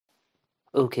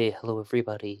Okay, hello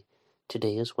everybody.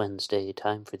 Today is Wednesday,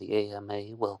 time for the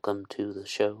AMA. Welcome to the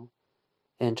show.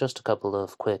 And just a couple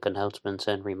of quick announcements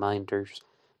and reminders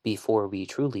before we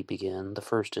truly begin. The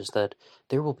first is that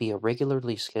there will be a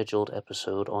regularly scheduled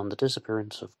episode on the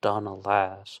disappearance of Donna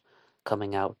Lass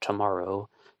coming out tomorrow,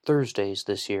 Thursdays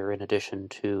this year, in addition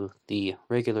to the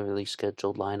regularly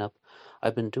scheduled lineup.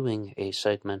 I've been doing a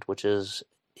segment which is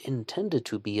intended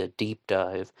to be a deep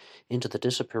dive into the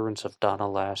disappearance of Donna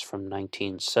Lass from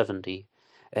 1970,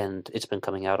 and it's been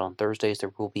coming out on Thursdays.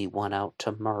 There will be one out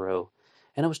tomorrow.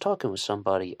 And I was talking with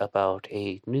somebody about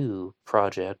a new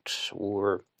project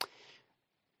or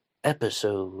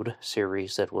episode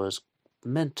series that was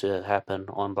meant to happen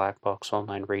on Black Box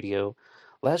Online Radio.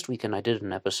 Last weekend, I did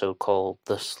an episode called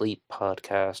The Sleep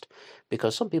Podcast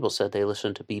because some people said they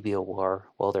listen to BBOR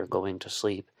while they're going to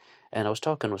sleep. And I was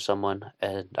talking with someone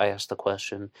and I asked the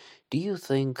question, do you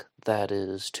think that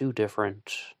is too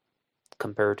different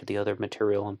compared to the other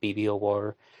material on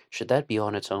BBOR? Should that be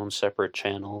on its own separate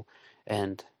channel?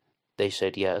 And they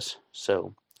said yes.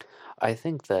 So I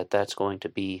think that that's going to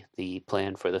be the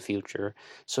plan for the future.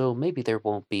 So maybe there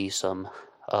won't be some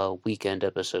weekend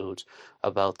episodes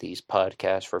about these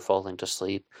podcasts for falling to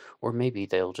sleep, or maybe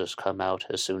they'll just come out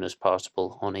as soon as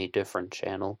possible on a different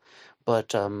channel.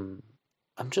 But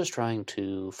I'm just trying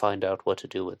to find out what to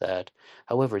do with that.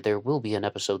 However, there will be an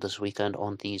episode this weekend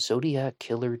on the Zodiac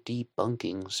Killer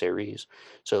debunking series,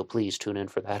 so please tune in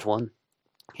for that one.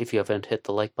 If you haven't hit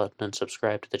the like button and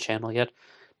subscribe to the channel yet,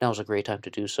 now's a great time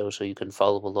to do so you can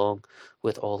follow along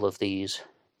with all of these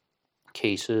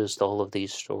cases, all of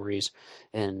these stories,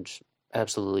 and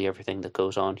absolutely everything that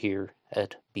goes on here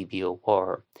at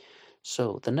BBOR.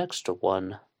 So the next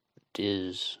one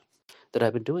is that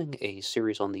I've been doing a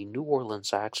series on the New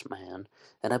Orleans Axeman,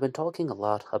 and I've been talking a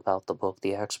lot about the book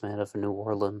The Axeman of New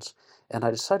Orleans, and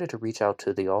I decided to reach out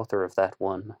to the author of that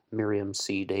one, Miriam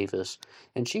C. Davis,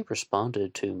 and she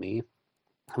responded to me.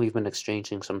 We've been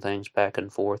exchanging some things back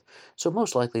and forth, so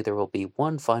most likely there will be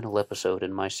one final episode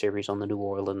in my series on the New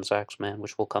Orleans Axeman,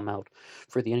 which will come out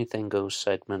for the Anything Goes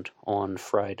segment on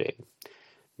Friday.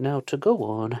 Now, to go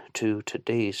on to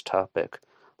today's topic,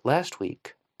 last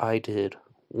week I did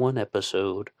one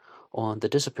episode on the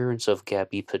disappearance of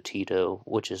Gabby Petito,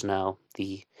 which is now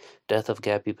the death of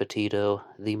Gabby Petito,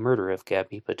 the murder of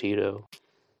Gabby Petito.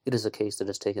 It is a case that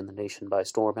has taken the nation by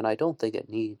storm, and I don't think it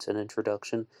needs an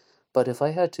introduction, but if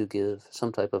I had to give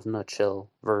some type of nutshell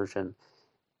version,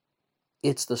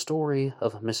 it's the story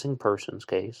of a missing persons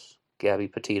case. Gabby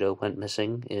Petito went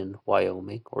missing in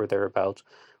Wyoming or thereabouts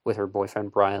with her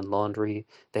boyfriend Brian Laundrie.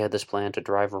 They had this plan to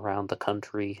drive around the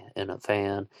country in a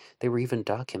van. They were even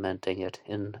documenting it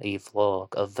in a vlog,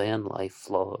 a van life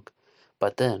vlog.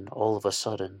 But then, all of a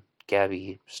sudden,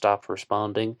 Gabby stopped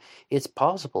responding. It's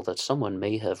possible that someone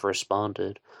may have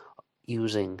responded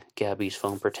using Gabby's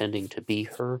phone pretending to be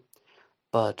her,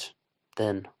 but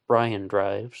then Brian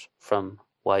drives from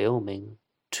Wyoming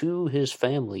to his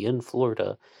family in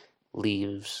Florida,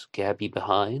 leaves Gabby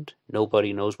behind.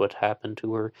 Nobody knows what happened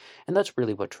to her, and that's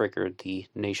really what triggered the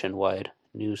nationwide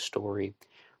news story.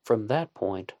 From that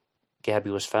point,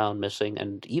 Gabby was found missing,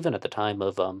 and even at the time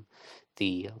of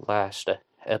the last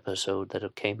episode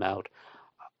that came out,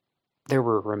 there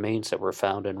were remains that were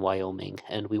found in Wyoming,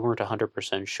 and we weren't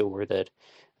 100% sure that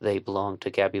they belonged to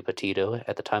Gabby Petito.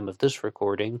 At the time of this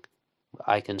recording,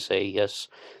 I can say yes,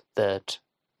 that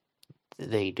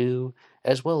they do,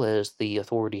 as well as the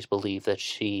authorities believe that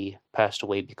she passed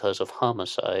away because of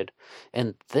homicide.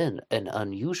 And then an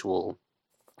unusual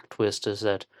twist is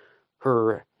that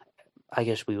her, I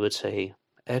guess we would say,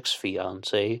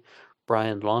 ex-fiance,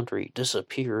 Brian Laundrie,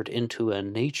 disappeared into a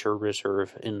nature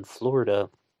reserve in Florida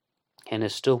and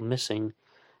is still missing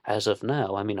as of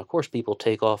now. I mean, of course, people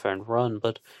take off and run,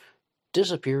 but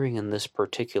disappearing in this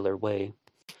particular way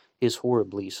is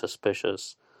horribly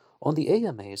suspicious. On the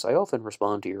AMAs, I often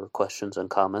respond to your questions and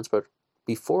comments, but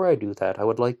before I do that, I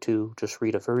would like to just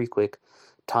read a very quick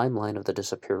timeline of the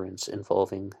disappearance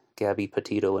involving Gabby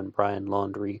Petito and Brian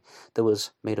Laundrie that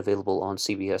was made available on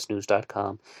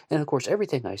CBSNews.com. And of course,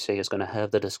 everything I say is going to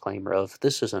have the disclaimer of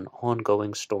this is an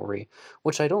ongoing story,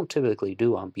 which I don't typically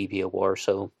do on BBOR,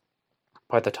 so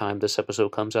by the time this episode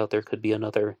comes out, there could be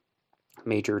another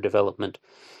major development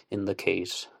in the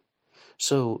case.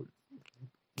 So,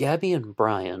 Gabby and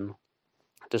Brian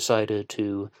decided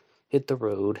to hit the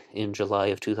road in July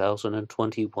of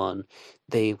 2021.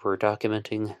 They were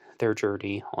documenting their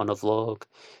journey on a vlog.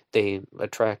 They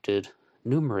attracted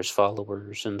numerous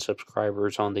followers and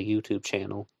subscribers on the YouTube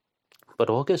channel. But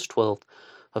August 12th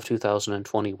of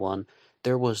 2021,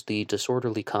 there was the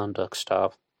disorderly conduct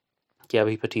stop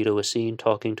Gabby Petito was seen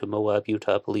talking to Moab,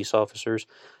 Utah police officers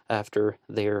after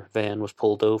their van was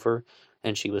pulled over,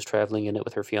 and she was traveling in it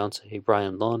with her fiance,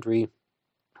 Brian Laundrie,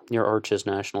 near Arches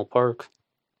National Park.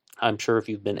 I'm sure if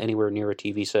you've been anywhere near a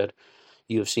TV set,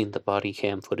 you have seen the body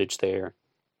cam footage there.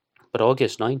 But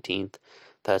August 19th,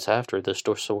 that's after this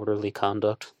disorderly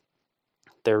conduct,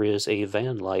 there is a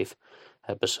van life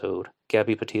episode.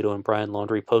 Gabby Petito and Brian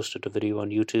Laundrie posted a video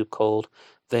on YouTube called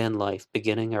Van Life,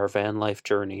 Beginning Our Van Life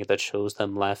Journey, that shows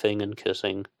them laughing and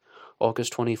kissing.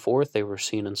 August 24th, they were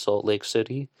seen in Salt Lake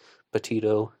City.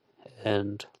 Petito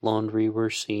and Laundrie were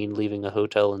seen leaving a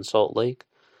hotel in Salt Lake.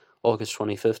 August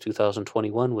 25th,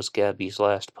 2021 was Gabby's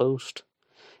last post.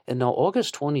 And now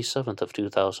August 27th of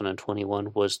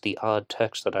 2021 was the odd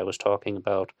text that I was talking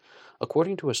about.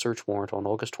 According to a search warrant on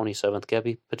August 27th,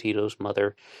 Gabby Petito's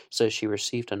mother says she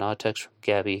received an odd text from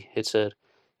Gabby. It said,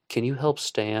 "Can you help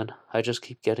Stan? I just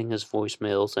keep getting his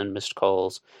voicemails and missed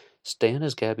calls. Stan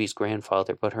is Gabby's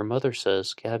grandfather, but her mother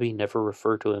says Gabby never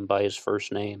referred to him by his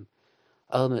first name."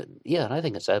 Yeah, and I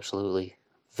think it's absolutely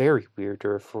very weird to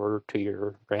refer to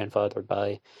your grandfather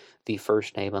by the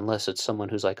first name unless it's someone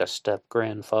who's like a step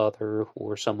grandfather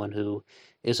or someone who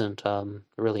isn't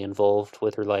really involved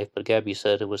with her life. But Gabby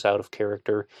said it was out of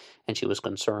character and she was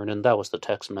concerned, and that was the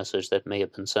text message that may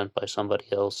have been sent by somebody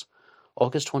else.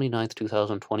 August 29th,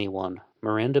 2021,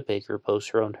 Miranda Baker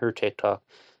posts her on her TikTok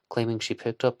claiming she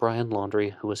picked up Brian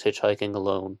Laundrie, who was hitchhiking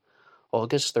alone.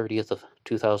 August 30th of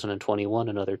 2021,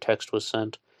 another text was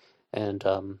sent, and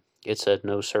it said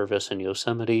no service in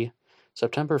Yosemite.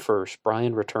 September 1st,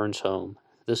 Brian returns home.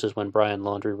 This is when Brian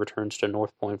Laundrie returns to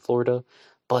North Point, Florida,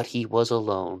 but he was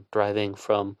alone, driving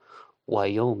from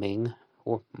Wyoming,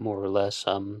 or more or less,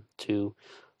 to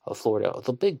Florida.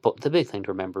 The big thing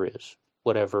to remember is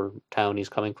whatever town he's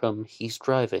coming from, he's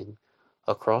driving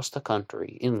across the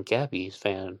country in Gabby's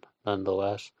van,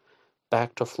 nonetheless,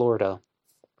 back to Florida.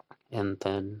 And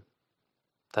then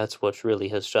that's what really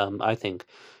has, I think,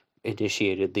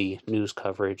 initiated the news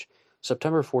coverage.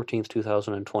 September 14th,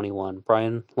 2021,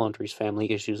 Brian Laundrie's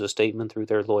family issues a statement through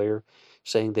their lawyer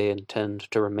saying they intend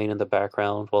to remain in the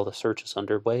background while the search is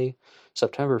underway.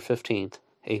 September 15th,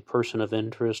 a person of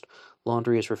interest.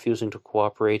 Laundrie is refusing to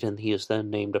cooperate and he is then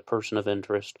named a person of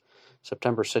interest.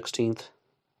 September 16th,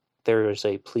 there is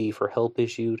a plea for help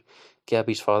issued.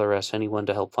 Gabby's father asks anyone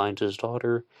to help find his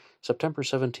daughter. September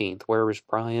 17th, where is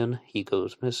Brian? He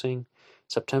goes missing.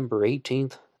 September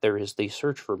 18th, there is the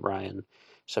search for Brian.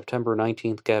 September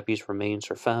 19th, Gabby's remains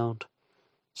are found.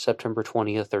 September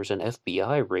 20th, there's an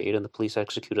FBI raid and the police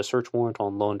execute a search warrant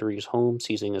on Laundrie's home,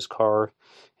 seizing his car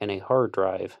and a hard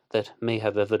drive that may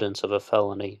have evidence of a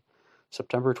felony.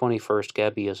 September 21st,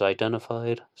 Gabby is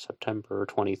identified. September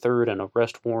 23rd, an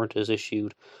arrest warrant is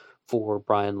issued for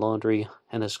Brian Laundrie,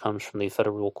 and this comes from the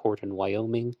federal court in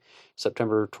Wyoming.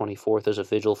 September 24th is a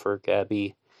vigil for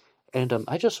Gabby. And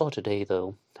I just saw today,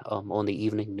 though, on the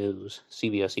evening news,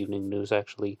 CBS Evening News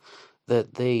actually,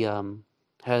 that they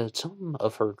had some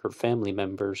of her family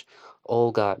members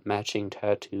all got matching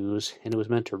tattoos, and it was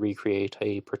meant to recreate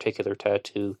a particular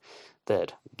tattoo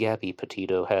that Gabby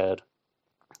Petito had.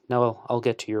 Now I'll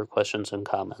get to your questions and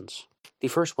comments. The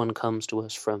first one comes to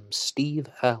us from Steve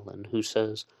Allen, who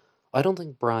says, "I don't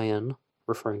think Brian,"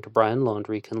 referring to Brian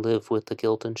Laundrie, "can live with the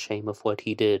guilt and shame of what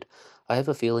he did. I have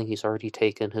a feeling he's already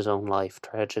taken his own life.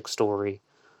 Tragic story."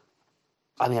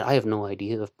 I mean, I have no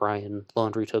idea if Brian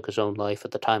Laundrie took his own life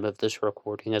at the time of this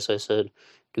recording. As I said,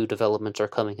 new developments are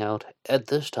coming out. At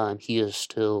this time, he is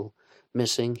still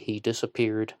missing. He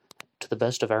disappeared, to the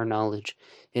best of our knowledge,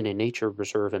 in a nature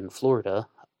reserve in Florida.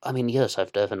 I mean, yes,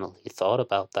 I've definitely thought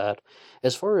about that.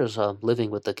 As far as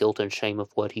living with the guilt and shame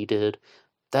of what he did,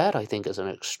 that I think is an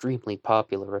extremely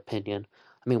popular opinion.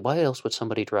 I mean, why else would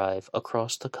somebody drive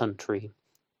across the country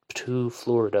to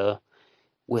Florida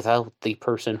without the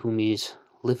person whom he's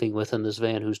living with in this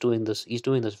van, he's doing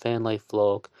this van life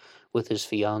vlog with his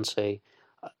fiance?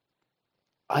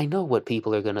 I know what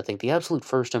people are going to think. The absolute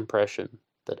first impression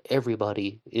that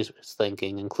everybody is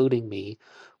thinking, including me,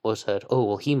 was that, oh,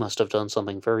 well, he must have done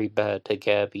something very bad to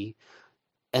Gabby,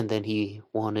 and then he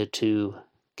wanted to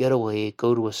get away,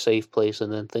 go to a safe place,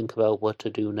 and then think about what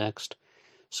to do next.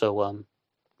 So,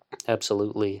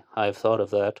 absolutely, I've thought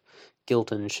of that.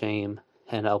 Guilt and shame.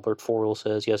 And Albert Forel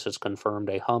says, yes, it's confirmed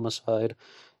a homicide.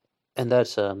 And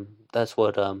that's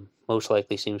what most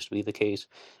likely seems to be the case.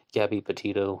 Gabby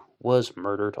Petito was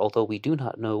murdered, although we do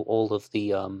not know all of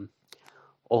the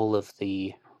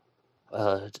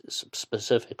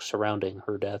specifics surrounding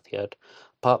her death yet.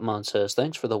 Popmon says,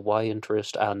 thanks for the why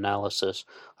interest analysis.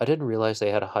 I didn't realize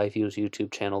they had a high views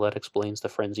YouTube channel. That explains the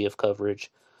frenzy of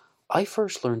coverage. I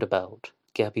first learned about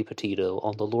Gabby Petito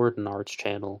on the Lorden Arts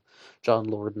channel. John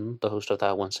Lorden, the host of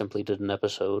that one, simply did an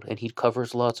episode, and he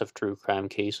covers lots of true crime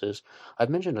cases. I've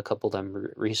mentioned a couple of them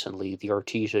recently, the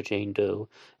Artesia Jane Doe,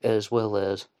 as well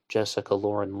as Jessica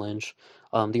Lauren Lynch.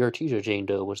 The Artesia Jane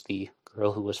Doe was the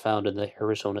girl who was found in the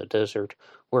Arizona desert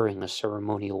wearing a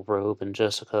ceremonial robe, and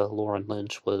Jessica Lauren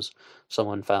Lynch was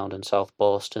someone found in South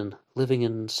Boston, living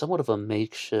in somewhat of a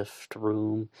makeshift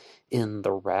room in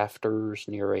the rafters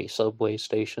near a subway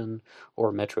station,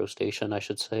 or metro station, I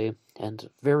should say, and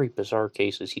very bizarre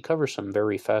cases. He covers some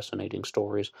very fascinating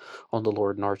stories on the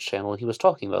Lord Narch channel. He was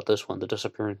talking about this one, the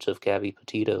disappearance of Gabby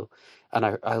Petito,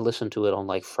 and I listened to it on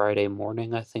like Friday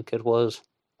morning, I think it was.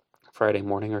 Friday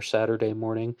morning or Saturday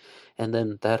morning, and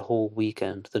then that whole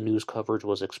weekend the news coverage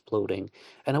was exploding,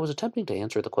 and I was attempting to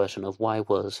answer the question of why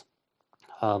was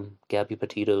Gabby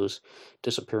Petito's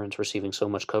disappearance receiving so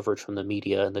much coverage from the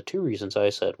media, and the two reasons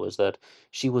I said was that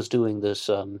she was doing this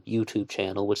YouTube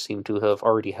channel, which seemed to have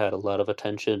already had a lot of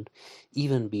attention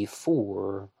even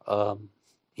before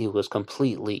it was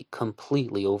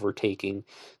completely overtaking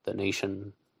the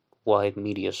nationwide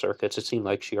media circuits. It seemed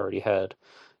like she already had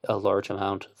a large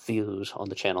amount of views on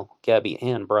the channel, Gabby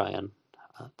and Brian,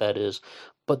 that is.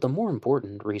 But the more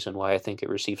important reason why I think it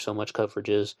received so much coverage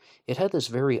is it had this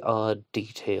very odd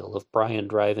detail of Brian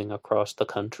driving across the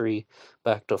country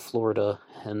back to Florida,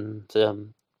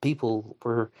 and people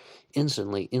were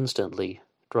instantly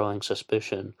drawing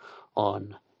suspicion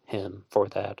on him for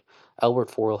that. Albert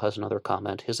Forel has another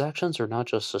comment. His actions are not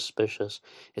just suspicious.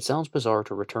 It sounds bizarre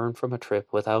to return from a trip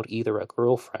without either a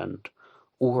girlfriend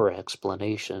or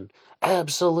explanation.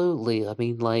 Absolutely. I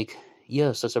mean, like,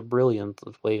 yes, that's a brilliant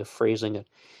way of phrasing it.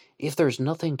 If there's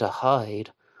nothing to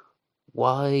hide,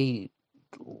 why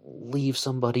leave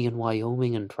somebody in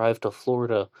Wyoming and drive to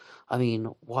Florida? I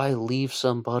mean, why leave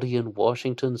somebody in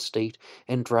Washington State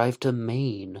and drive to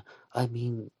Maine? I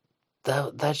mean,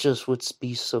 that just would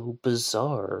be so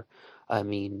bizarre. I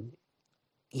mean,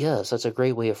 yes, that's a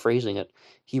great way of phrasing it.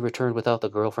 He returned without the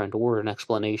girlfriend or an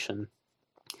explanation.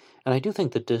 And I do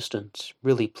think the distance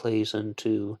really plays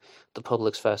into the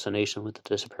public's fascination with the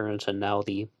disappearance and now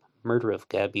the murder of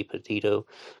Gabby Petito,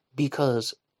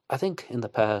 because I think in the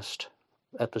past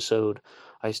episode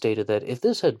I stated that if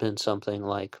this had been something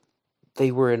like they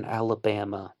were in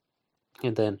Alabama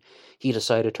and then he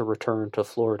decided to return to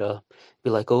Florida,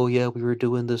 be like, oh yeah, we were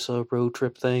doing this road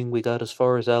trip thing, we got as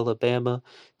far as Alabama,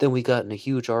 then we got in a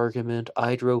huge argument,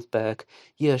 I drove back,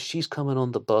 yeah, she's coming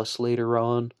on the bus later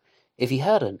on. If he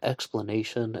had an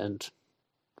explanation, and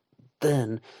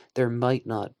then there might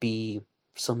not be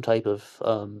some type of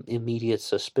immediate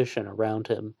suspicion around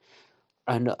him.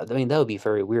 I mean, that would be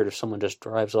very weird if someone just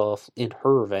drives off in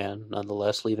her van,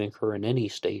 nonetheless, leaving her in any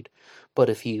state. But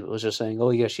if he was just saying,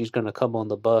 oh, yeah, she's going to come on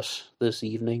the bus this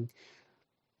evening,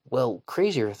 well,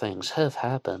 crazier things have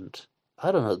happened.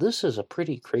 I don't know, this is a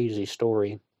pretty crazy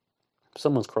story.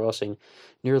 Someone's crossing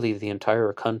nearly the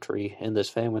entire country in this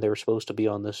van when they were supposed to be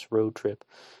on this road trip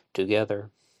together.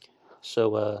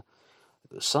 So,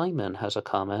 Simon has a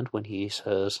comment when he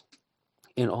says,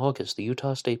 in August, the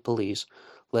Utah State Police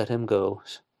let him go,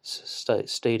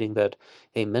 stating that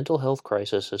a mental health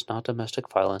crisis is not domestic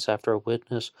violence after a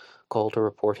witness called to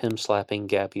report him slapping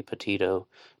Gabby Petito.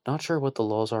 Not sure what the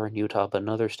laws are in Utah, but in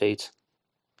other states,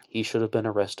 he should have been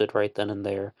arrested right then and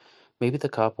there. Maybe the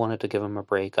cop wanted to give him a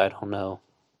break, I don't know.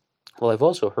 Well, I've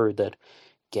also heard that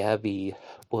Gabby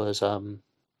was, the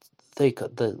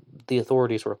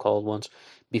authorities were called once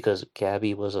because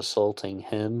Gabby was assaulting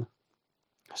him.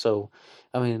 So,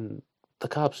 I mean, the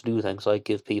cops do things like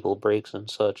give people breaks and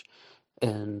such.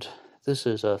 And this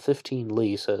is 15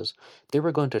 Lee says they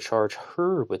were going to charge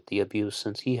her with the abuse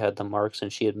since he had the marks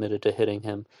and she admitted to hitting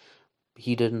him.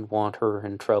 He didn't want her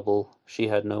in trouble. She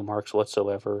had no marks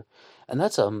whatsoever. And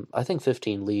that's I think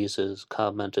 15 Lee's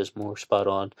comment is more spot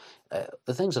on.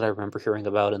 The things that I remember hearing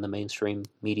about in the mainstream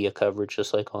media coverage,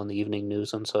 just like on the evening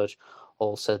news and such,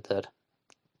 all said that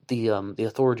the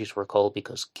authorities were called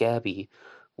because Gabby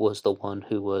was the one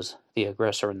who was the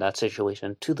aggressor in that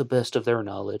situation, to the best of their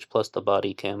knowledge, plus the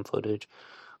body cam footage.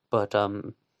 But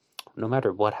no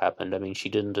matter what happened, I mean, she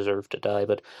didn't deserve to die.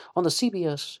 But on the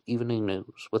CBS Evening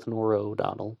News with Nora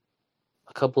O'Donnell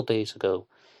a couple days ago,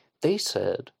 they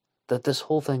said that this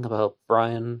whole thing about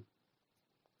Brian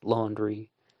Laundrie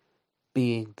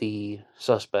being the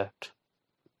suspect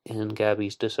in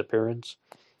Gabby's disappearance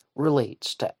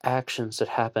relates to actions that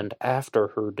happened after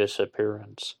her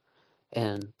disappearance.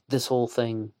 And this whole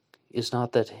thing is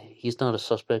not that he's not a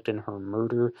suspect in her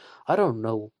murder. I don't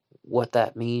know what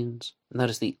that means, and that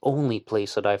is the only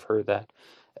place that I've heard that.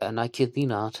 And I kid thee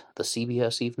not, the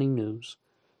CBS Evening News,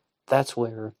 that's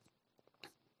where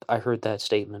I heard that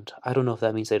statement. I don't know if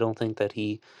that means they don't think that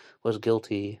he was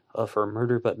guilty of her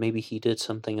murder, but maybe he did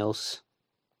something else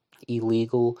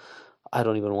illegal. I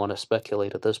don't even want to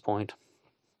speculate at this point.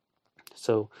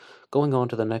 So, going on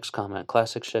to the next comment,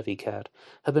 Classic Chevy Cat.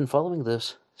 Have been following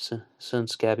this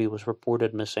since Gabby was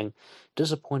reported missing.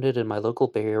 Disappointed in my local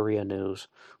Bay Area news.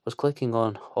 Was clicking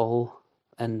on all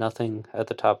and nothing at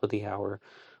the top of the hour.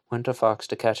 Went to Fox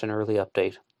to catch an early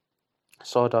update.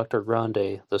 Saw Dr.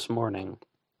 Grande this morning.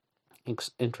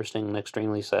 Interesting and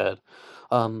extremely sad.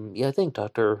 Yeah, I think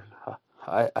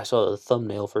I saw the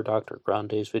thumbnail for Dr.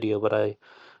 Grande's video, but I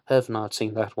have not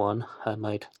seen that one. I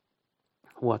might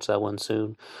watch that one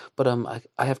soon. But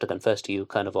I have to confess to you,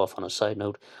 kind of off on a side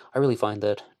note, I really find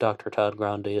that Dr. Todd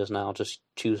Grande is now just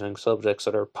choosing subjects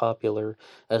that are popular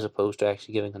as opposed to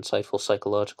actually giving insightful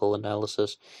psychological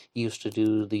analysis. He used to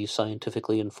do the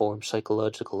scientifically informed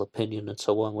psychological opinion and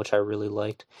so on, which I really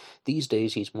liked. These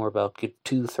days, he's more about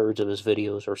 2/3 of his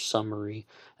videos are summary,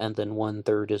 and then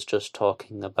 1/3 is just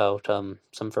talking about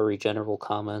some very general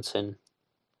comments, and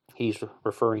he's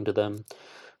referring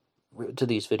to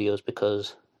these videos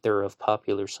because they're of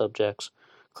popular subjects.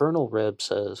 Colonel Reb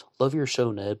says, "Love your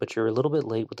show, Ned, but you're a little bit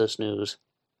late with this news.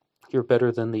 You're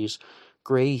better than these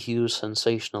gray hue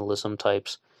sensationalism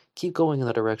types. Keep going in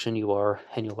the direction you are,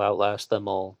 and you'll outlast them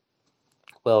all."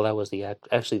 Well, that was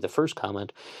actually the first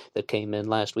comment that came in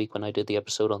last week when I did the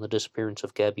episode on the disappearance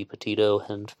of Gabby Petito,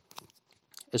 and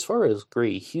as far as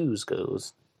gray hues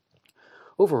goes,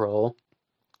 overall,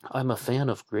 I'm a fan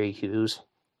of gray hues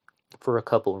for a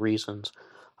couple reasons.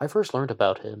 I first learned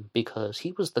about him because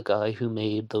he was the guy who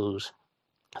made those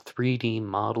 3D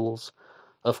models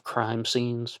of crime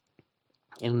scenes,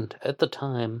 and at the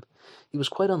time, he was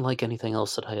quite unlike anything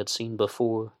else that I had seen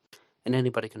before. And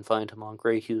anybody can find him on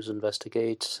Grey Hughes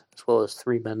Investigates, as well as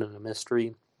Three Men and a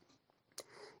Mystery.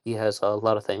 He has a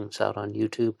lot of things out on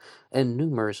YouTube and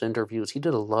numerous interviews. He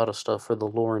did a lot of stuff for the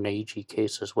Lauren Agee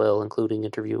case as well, including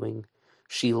interviewing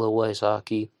Sheila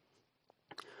Wysocki.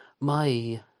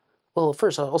 Well,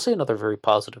 first, I'll say another very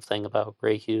positive thing about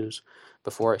Grey Hughes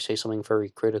before I say something very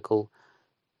critical.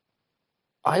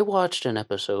 I watched an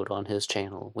episode on his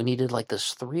channel when he did like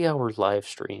this 3-hour live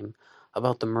stream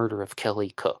about the murder of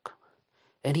Kelly Cook.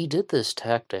 And he did this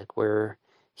tactic where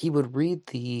he would read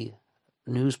the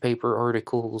newspaper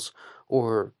articles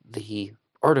or the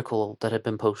article that had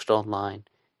been posted online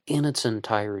in its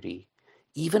entirety,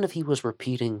 even if he was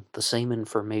repeating the same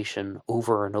information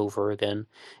over and over again,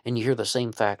 and you hear the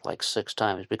same fact like 6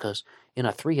 times, because in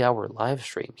a 3-hour live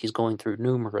stream, he's going through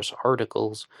numerous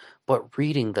articles, but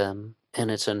reading them in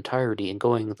its entirety and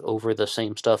going over the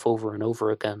same stuff over and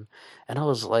over again. And I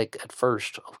was like, at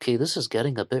first, okay, this is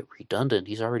getting a bit redundant.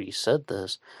 He's already said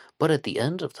this. But at the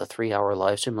end of the 3-hour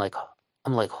live stream,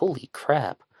 I'm like, holy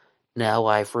crap. Now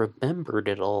I've remembered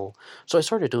it all. So I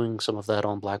started doing some of that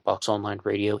on Black Box Online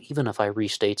Radio, even if I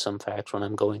restate some facts when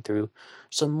I'm going through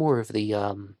some more of the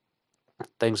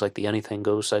things like the Anything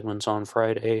Goes segments on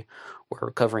Friday, where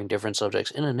we're covering different subjects.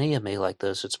 In an AMA like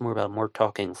this, it's more about more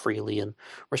talking freely and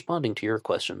responding to your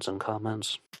questions and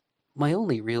comments. My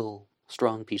only real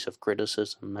strong piece of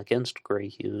criticism against Grey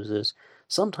Hughes is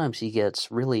sometimes he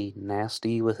gets really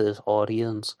nasty with his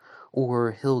audience,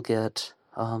 or he'll get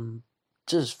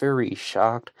just very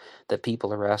shocked that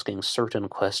people are asking certain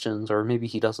questions, or maybe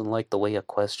he doesn't like the way a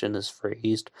question is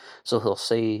phrased, so he'll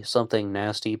say something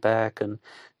nasty back and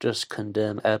just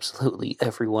condemn absolutely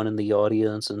everyone in the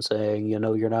audience and saying,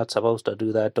 you're not supposed to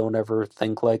do that, don't ever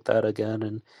think like that again.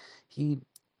 And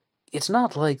it's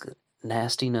not like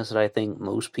nastiness that I think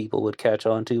most people would catch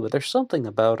on to, but there's something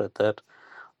about it that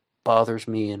bothers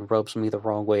me and rubs me the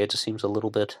wrong way. It just seems a little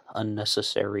bit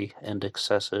unnecessary and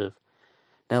excessive.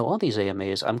 Now, on these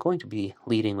AMAs, I'm going to be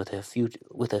leading with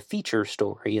a feature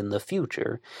story in the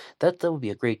future. That would be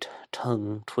a great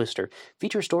tongue twister.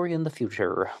 Feature story in the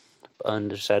future. And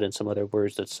just add in some other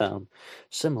words that sound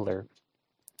similar.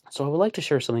 So I would like to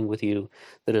share something with you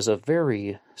that is a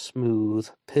very smooth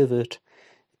pivot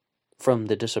from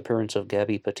the disappearance of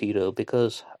Gabby Petito,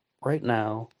 because right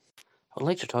now, I'd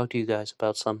like to talk to you guys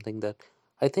about something that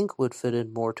I think would fit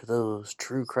in more to those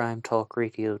True Crime Talk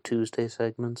Radio Tuesday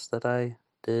segments that I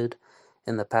did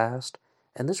in the past,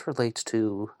 and this relates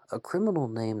to a criminal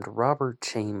named Robert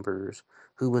Chambers,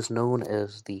 who was known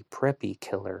as the Preppy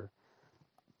Killer.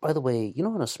 By the way,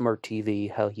 on a smart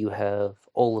TV how you have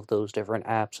all of those different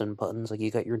apps and buttons, like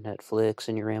you got your Netflix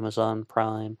and your Amazon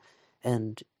Prime,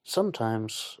 and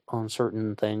sometimes on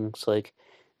certain things, like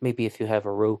maybe if you have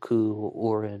a Roku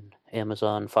or an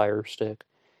Amazon Fire Stick,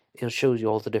 it shows you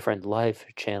all the different live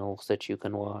channels that you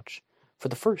can watch. For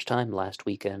the first time last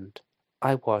weekend,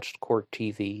 I watched Court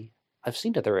TV I've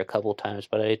seen it there a couple times,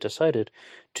 but I decided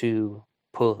to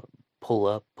pull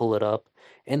pull it up,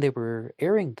 and they were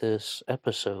airing this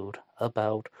episode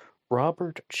about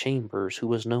Robert Chambers, who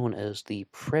was known as the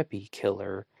Preppy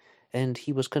Killer, and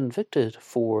he was convicted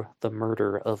for the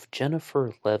murder of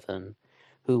Jennifer Levin,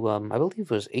 who I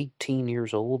believe was 18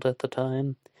 years old at the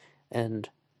time, and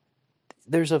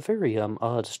there's a very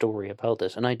odd story about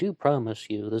this, and I do promise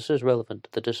you this is relevant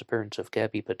to the disappearance of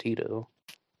Gabby Petito.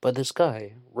 But this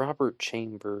guy, Robert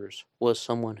Chambers, was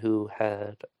someone who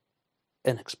had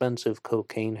an expensive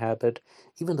cocaine habit.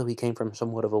 Even though he came from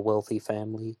somewhat of a wealthy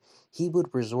family, he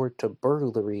would resort to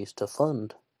burglaries to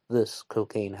fund this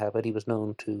cocaine habit. He was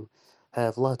known to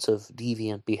have lots of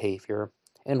deviant behavior.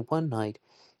 And one night,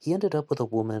 he ended up with a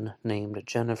woman named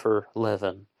Jennifer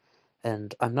Levin.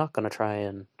 And I'm not going to try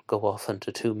and go off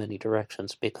into too many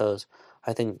directions because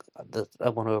I think that I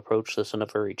want to approach this in a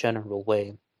very general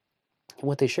way. And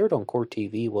what they shared on Court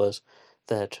TV was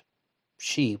that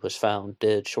she was found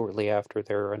dead shortly after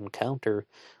their encounter,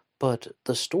 but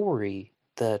the story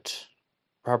that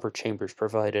Robert Chambers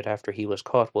provided after he was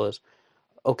caught was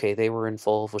okay, they were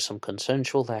involved with some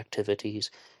consensual activities,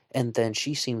 and then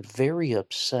she seemed very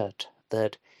upset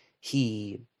that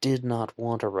he did not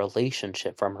want a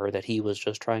relationship from her, that he was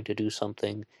just trying to do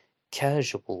something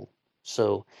casual.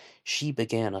 So she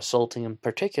began assaulting him,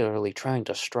 particularly trying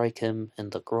to strike him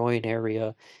in the groin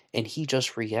area, and he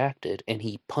just reacted and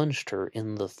he punched her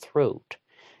in the throat.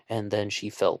 And then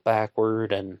she fell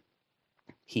backward and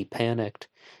he panicked,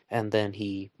 and then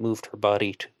he moved her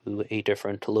body to a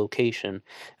different location.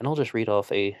 And I'll just read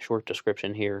off a short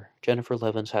description here. Jennifer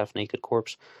Levin's half naked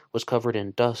corpse was covered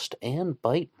in dust and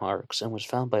bite marks and was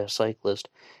found by a cyclist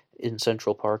in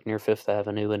Central Park near Fifth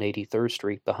Avenue and 83rd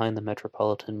Street behind the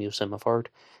Metropolitan Museum of Art.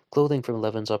 Clothing from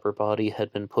Levin's upper body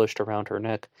had been pushed around her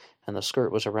neck, and the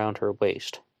skirt was around her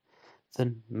waist.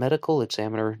 The medical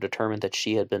examiner determined that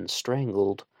she had been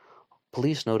strangled.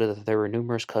 Police noted that there were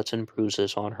numerous cuts and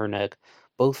bruises on her neck,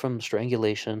 both from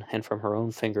strangulation and from her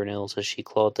own fingernails as she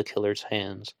clawed the killer's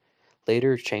hands.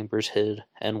 Later, Chambers hid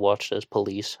and watched as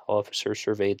police officers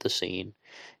surveyed the scene,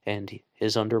 and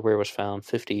his underwear was found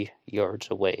 50 yards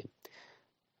away.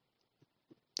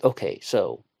 Okay,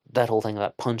 so that whole thing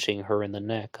about punching her in the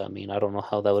neck, I mean, I don't know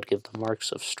how that would give the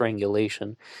marks of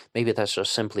strangulation. Maybe that's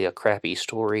just simply a crappy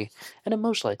story, and it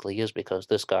most likely is because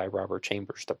this guy, Robert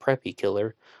Chambers, the preppy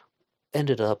killer,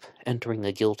 ended up entering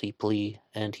a guilty plea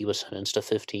and he was sentenced to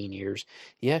 15 years.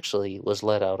 He actually was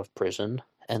let out of prison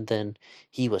and then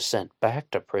he was sent back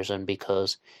to prison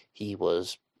because he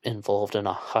was involved in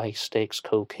a high stakes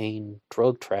cocaine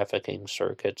drug trafficking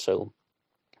circuit. So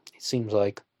it seems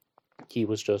like he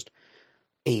was just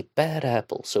a bad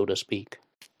apple, so to speak.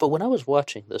 But when I was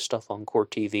watching this stuff on Court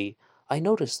TV, I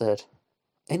noticed that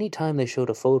anytime they showed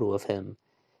a photo of him,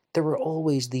 there were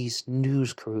always these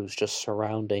news crews just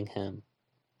surrounding him.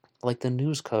 Like the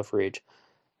news coverage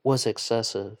was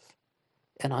excessive.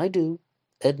 And I do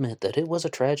admit that it was a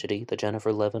tragedy that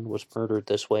Jennifer Levin was murdered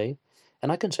this way.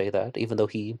 And I can say that, even though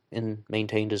he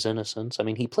maintained his innocence. I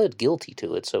mean, he pled guilty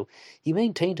to it, so he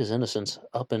maintained his innocence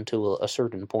up until a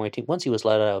certain point. Once he was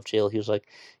let out of jail, he was like,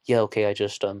 yeah, okay, I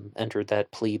just entered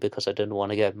that plea because I didn't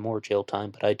want to get more jail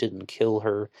time, but I didn't kill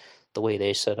her the way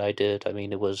they said I did. I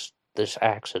mean, it was this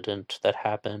accident that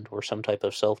happened or some type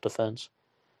of self-defense.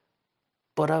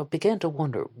 But I began to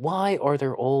wonder, why are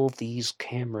there all these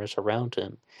cameras around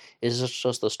him? Is this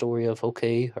just the story of,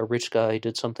 okay, a rich guy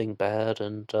did something bad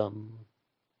and,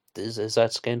 is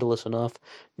that scandalous enough?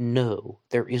 No,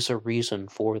 there is a reason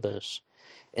for this.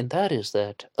 And that is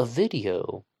that a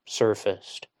video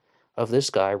surfaced of this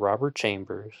guy, Robert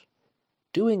Chambers,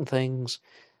 doing things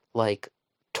like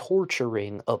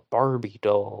torturing a Barbie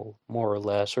doll, more or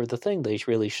less, or the thing they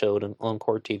really showed on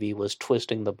Court TV was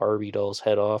twisting the Barbie doll's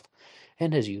head off.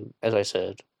 And as I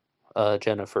said,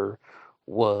 Jennifer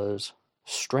was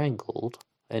strangled,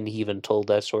 and he even told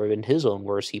that story in his own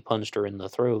words. He punched her in the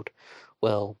throat.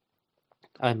 Well,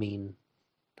 I mean,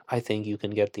 I think you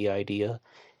can get the idea.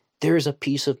 There is a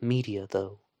piece of media,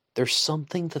 though. There's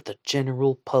something that the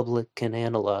general public can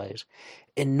analyze.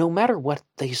 And no matter what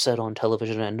they said on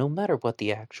television, and no matter what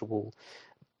the actual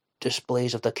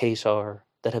displays of the case are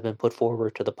that have been put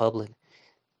forward to the public,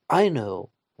 I know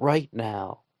right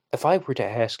now, if I were to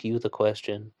ask you the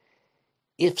question,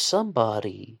 if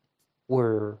somebody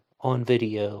were on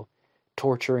video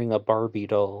torturing a Barbie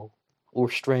doll or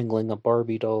strangling a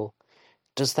Barbie doll,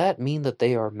 does that mean that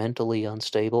they are mentally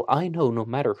unstable? I know no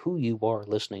matter who you are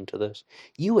listening to this,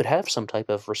 you would have some type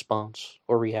of response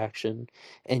or reaction,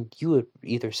 and you would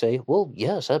either say, well,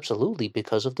 yes, absolutely,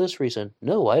 because of this reason.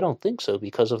 No, I don't think so,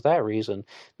 because of that reason.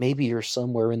 Maybe you're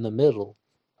somewhere in the middle.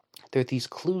 They're these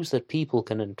clues that people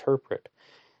can interpret.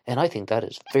 And I think that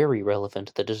is very relevant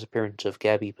to the disappearance of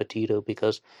Gabby Petito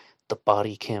because the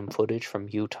body cam footage from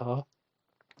Utah,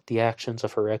 the actions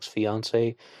of her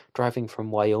ex-fiance driving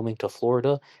from Wyoming to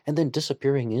Florida and then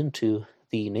disappearing into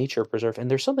the nature preserve. And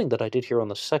there's something that I did hear on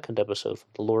the second episode from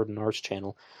the Lord and Arts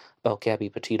channel about Gabby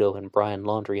Petito and Brian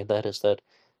Laundrie, and that is that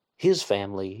his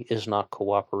family is not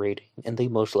cooperating, and they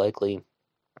most likely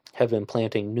have been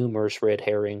planting numerous red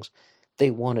herrings.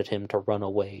 They wanted him to run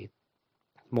away,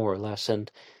 more or less, and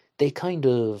they kind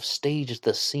of staged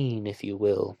the scene, if you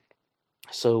will.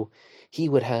 So he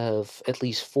would have at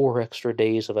least 4 extra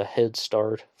days of a head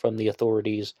start from the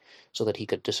authorities so that he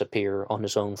could disappear on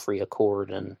his own free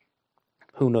accord, and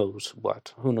who knows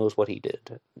what? Who knows what he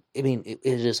did? I mean, it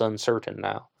is uncertain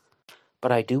now.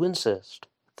 But I do insist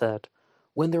that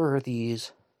when there are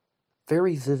these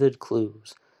very vivid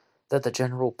clues that the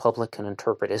general public can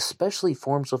interpret, especially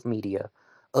forms of media,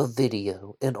 a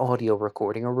video, an audio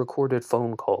recording, a recorded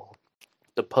phone call,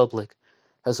 the public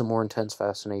has a more intense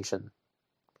fascination.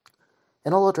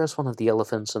 And I'll address one of the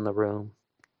elephants in the room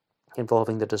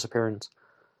involving the disappearance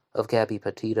of Gabby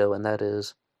Petito, and that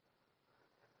is,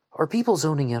 are people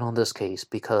zoning in on this case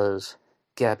because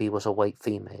Gabby was a white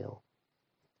female?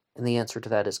 And the answer to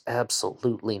that is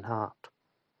absolutely not.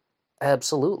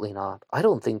 Absolutely not. I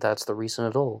don't think that's the reason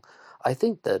at all. I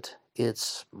think that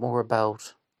it's more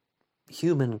about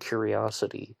human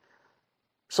curiosity.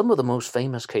 Some of the most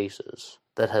famous cases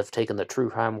that have taken the true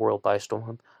crime world by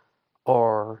storm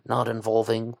are not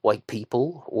involving white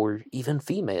people or even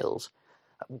females.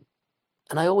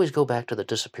 And I always go back to the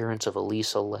disappearance of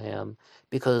Elisa Lam,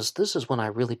 because this is when I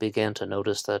really began to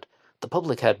notice that the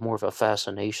public had more of a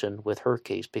fascination with her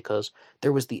case, because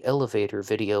there was the elevator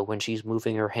video when she's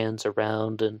moving her hands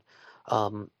around, and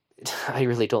um, I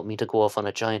really don't mean to go off on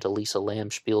a giant Elisa Lam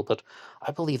spiel, but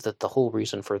I believe that the whole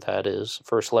reason for that is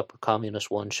First Leopard Communist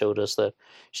One showed us that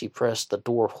she pressed the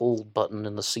door hold button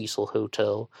in the Cecil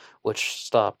Hotel, which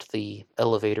stopped the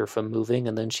elevator from moving,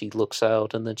 and then she looks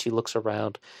out, and then she looks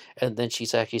around, and then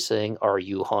she's actually saying, "Are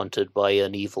you haunted by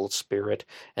an evil spirit?"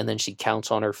 And then she counts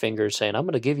on her fingers saying, "I'm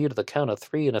going to give you to the count of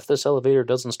 3, and if this elevator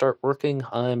doesn't start working,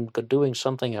 I'm doing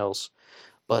something else."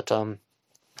 But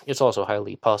it's also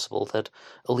highly possible that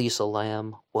Elisa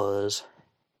Lam was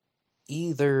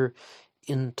either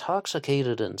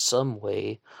intoxicated in some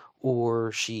way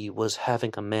or she was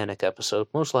having a manic episode,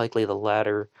 most likely the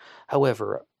latter.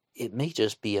 However, it may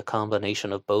just be a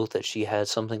combination of both, that she had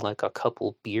something like a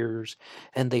couple beers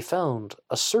and they found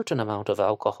a certain amount of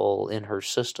alcohol in her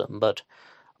system, but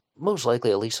most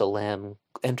likely Elisa Lam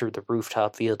entered the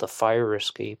rooftop via the fire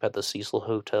escape at the Cecil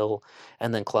Hotel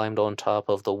and then climbed on top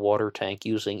of the water tank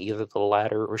using either the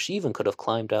ladder, or she even could have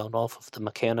climbed down off of the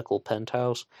mechanical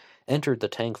penthouse, entered the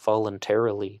tank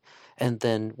voluntarily, and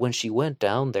then when she went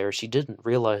down there, she didn't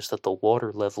realize that the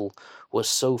water level was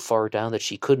so far down that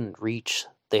she couldn't reach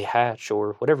the hatch,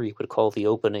 or whatever you would call the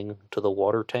opening to the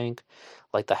water tank,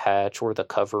 like the hatch or the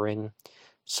covering.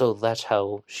 So that's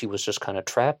how she was just kind of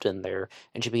trapped in there,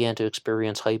 and she began to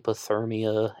experience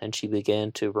hypothermia, and she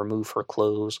began to remove her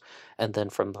clothes, and then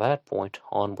from that point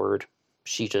onward,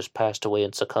 she just passed away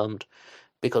and succumbed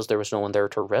because there was no one there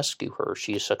to rescue her.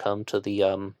 She succumbed to the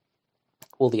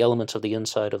elements of the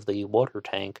inside of the water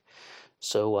tank.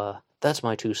 So that's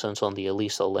my 2 cents on the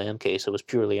Elisa Lam case. It was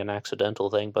purely an accidental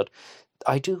thing, but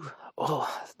I do. Oh,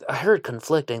 I heard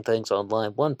conflicting things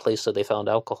online. One place said they found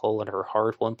alcohol in her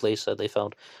heart. One place said they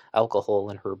found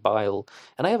alcohol in her bile.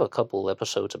 And I have a couple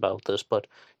episodes about this, but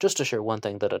just to share one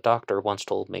thing that a doctor once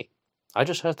told me. I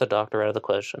just asked the doctor out of the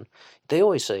question. They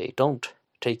always say, don't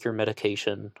take your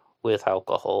medication with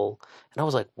alcohol. And I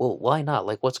was like, well, why not?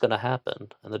 Like, what's going to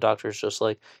happen? And the doctor's just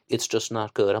like, it's just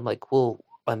not good. I'm like, well,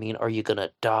 I mean, are you going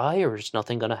to die or is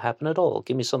nothing going to happen at all?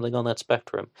 Give me something on that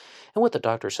spectrum. And what the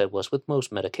doctor said was, with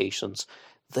most medications,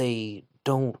 they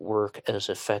don't work as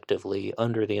effectively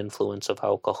under the influence of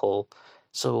alcohol.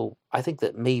 So I think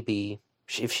that maybe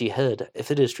if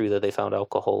it is true that they found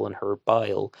alcohol in her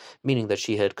bile, meaning that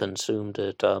she had consumed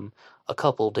it a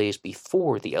couple days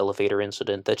before the elevator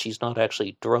incident, that she's not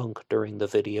actually drunk during the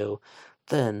video,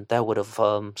 then that would have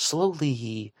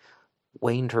slowly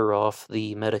waned her off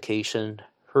the medication.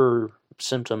 Her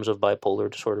symptoms of bipolar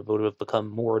disorder would have become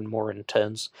more and more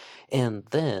intense, and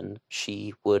then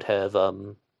she would have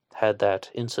had that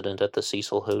incident at the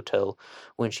Cecil Hotel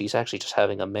when she's actually just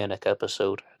having a manic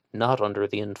episode, not under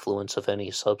the influence of any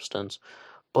substance,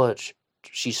 but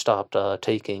she stopped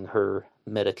taking her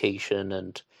medication,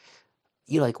 and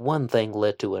like one thing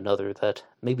led to another, that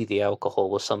maybe the alcohol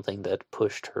was something that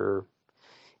pushed her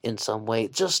in some way.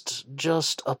 Just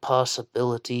a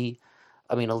possibility.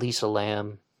 I mean, Elisa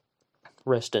Lam,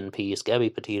 rest in peace. Gabby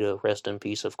Petito, rest in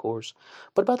peace, of course.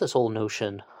 But about this whole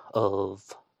notion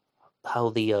of how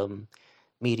the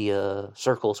media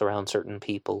circles around certain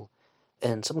people,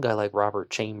 and some guy like Robert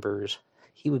Chambers,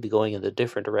 he would be going in a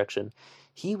different direction.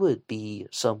 He would be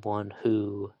someone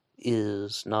who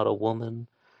is not a woman,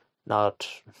 not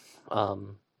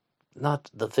um, not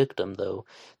the victim, though.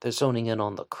 They're zoning in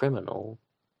on the criminal.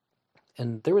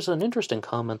 And there was an interesting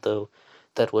comment, though,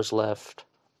 that was left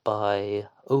by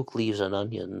Oak Leaves and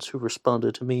Onions, who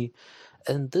responded to me,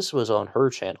 and this was on her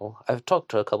channel. I've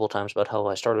talked a couple times about how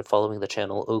I started following the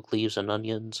channel Oak Leaves and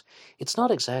Onions. It's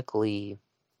not exactly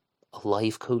a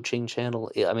life coaching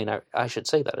channel. I mean, I should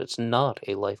say that. It's not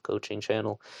a life coaching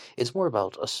channel. It's more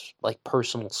about like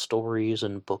personal stories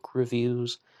and book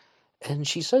reviews. And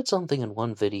she said something in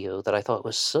one video that I thought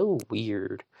was so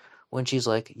weird when she's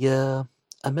like, yeah,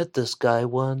 I met this guy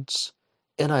once,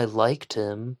 and I liked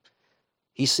him.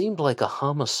 He seemed like a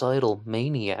homicidal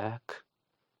maniac,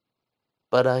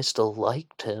 but I still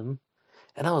liked him.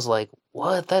 And I was like,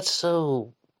 what? That's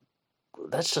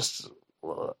just,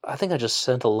 I think I just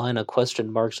sent a line of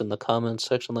question marks in the comments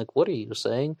section, like, what are you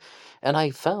saying? And I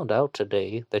found out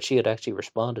today that she had actually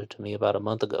responded to me about a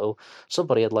month ago.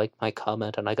 Somebody had liked my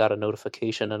comment, and I got a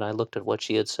notification, and I looked at what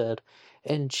she had said,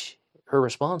 and her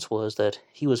response was that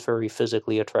he was very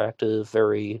physically attractive,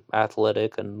 very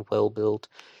athletic, and well built.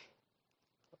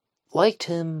 Liked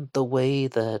him the way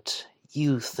that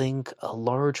you think a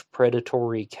large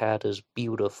predatory cat is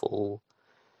beautiful.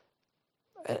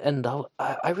 And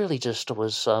I really just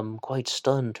was quite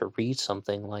stunned to read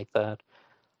something like that,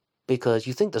 because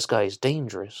you think this guy is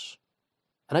dangerous.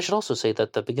 And I should also say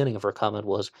that the beginning of her comment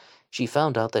was she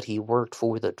found out that he worked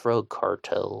for the drug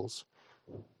cartels.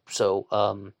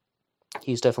 So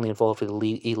he's definitely involved with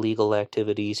illegal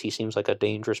activities. He seems like a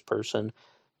dangerous person.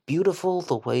 Beautiful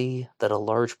the way that a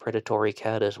large predatory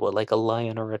cat is, what, like a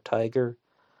lion or a tiger?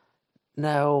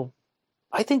 Now,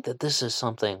 I think that this is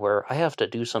something where I have to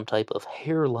do some type of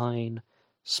hairline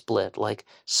split, like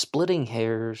splitting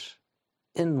hairs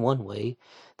in one way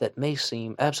that may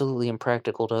seem absolutely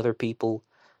impractical to other people,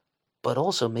 but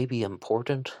also maybe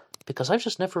important, because I've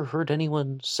just never heard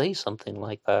anyone say something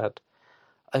like that.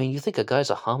 I mean, you think a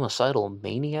guy's a homicidal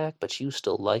maniac, but you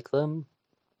still like them?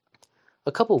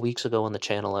 A couple weeks ago on the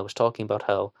channel, I was talking about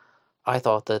how I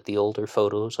thought that the older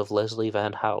photos of Leslie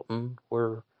Van Houten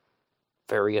were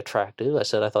very attractive. I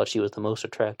said I thought she was the most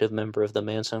attractive member of the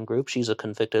Manson group. She's a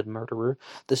convicted murderer.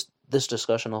 This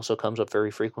discussion also comes up very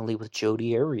frequently with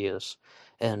Jodi Arias,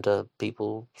 and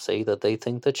people say that they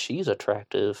think that she's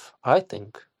attractive. I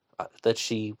think that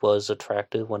she was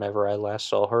attractive whenever I last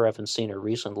saw her. I haven't seen her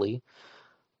recently,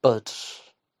 but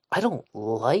I don't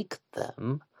like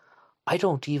them. I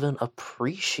don't even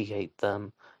appreciate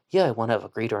them. Yeah, I want to have a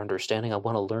greater understanding. I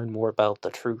want to learn more about the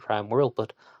true crime world,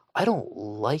 but I don't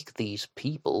like these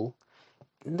people.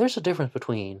 There's a difference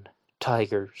between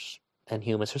tigers and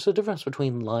humans. There's a difference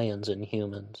between lions and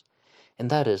humans. And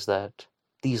that is that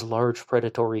these large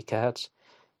predatory cats,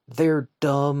 they're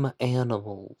dumb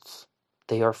animals.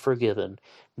 They are forgiven.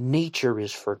 Nature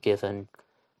is forgiven.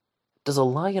 Does a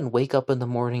lion wake up in the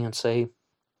morning and say,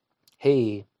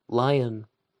 hey, lion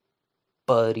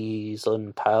buddies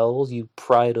and pals, you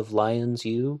pride of lions,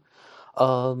 you?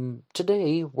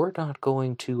 Today we're not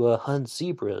going to hunt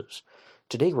zebras.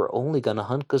 Today we're only gonna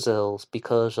hunt gazelles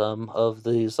because of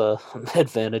these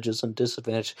advantages and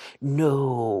disadvantages.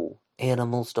 No,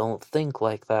 animals don't think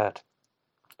like that.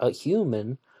 A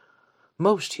human,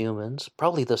 most humans,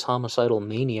 probably this homicidal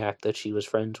maniac that she was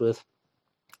friends with,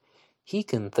 he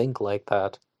can think like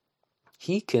that.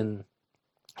 He can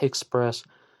express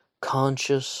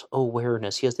conscious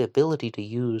awareness. He has the ability to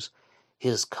use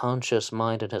his conscious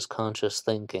mind and his conscious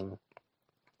thinking.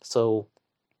 So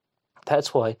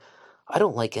that's why I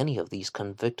don't like any of these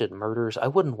convicted murderers. I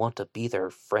wouldn't want to be their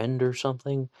friend or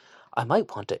something. I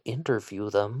might want to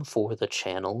interview them for the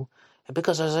channel,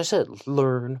 because, as I said,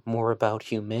 learn more about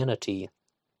humanity.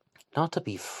 Not to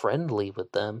be friendly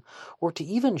with them, or to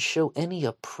even show any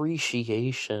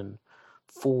appreciation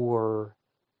for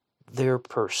their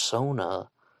persona.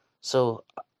 So,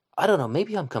 I don't know,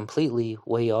 maybe I'm completely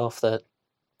way off that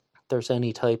there's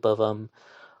any type of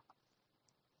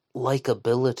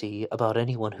likability about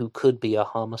anyone who could be a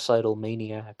homicidal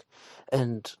maniac.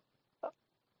 And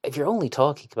if you're only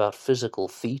talking about physical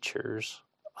features,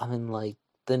 I mean, like,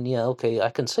 then yeah, okay,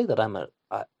 I can say that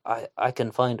I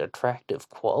can find attractive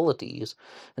qualities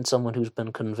in someone who's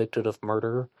been convicted of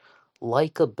murder.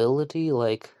 Likability,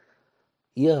 like,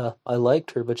 yeah, I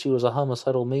liked her, but she was a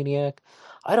homicidal maniac.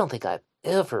 I don't think I've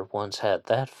ever once had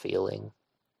that feeling.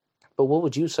 But what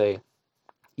would you say?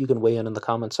 You can weigh in the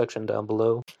comment section down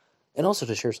below. and also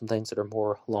to share some things that are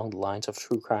more along the lines of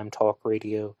true crime talk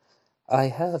radio. I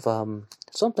have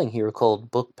something here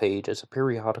called Book Page. It's a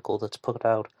periodical that's put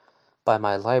out by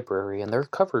my library, and their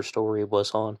cover story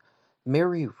was on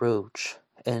Mary Roach,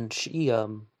 and she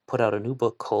put out a new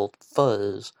book called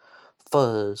Fuzz.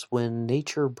 Fuzz, When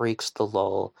Nature Breaks the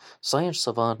Law. Science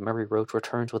savant Mary Roach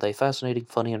returns with a fascinating,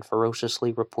 funny, and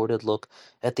ferociously reported look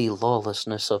at the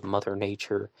lawlessness of Mother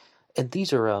Nature. And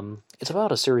these are it's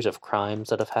about a series of crimes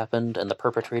that have happened, and the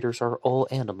perpetrators are all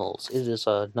animals. It is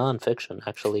non-fiction,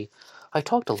 actually. I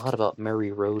talked a lot about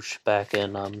Mary Roach back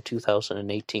in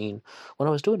 2018 when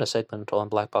I was doing a segment on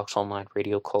Black Box Online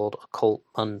Radio called Occult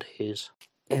Mondays.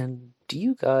 And do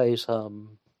you guys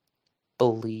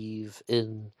believe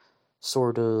in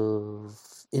sort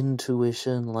of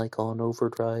intuition like on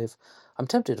Overdrive? I'm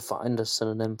tempted to find a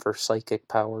synonym for psychic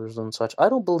powers and such. I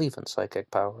don't believe in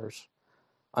psychic powers.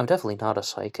 I'm definitely not a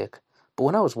psychic. But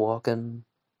when I was walking,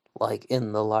 like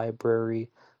in the library,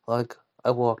 like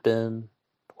I walked up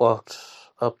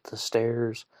the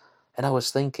stairs, and I was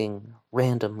thinking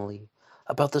randomly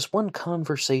about this one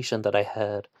conversation that I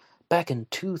had back in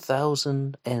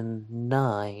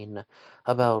 2009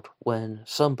 about when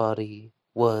somebody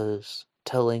was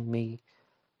telling me,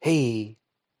 hey,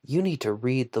 you need to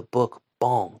read the book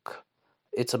Bonk.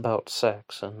 It's about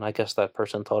sex, and I guess that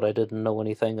person thought I didn't know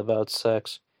anything about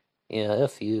sex. Yeah,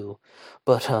 F you.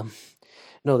 But,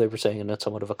 no, they were saying in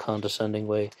somewhat of a condescending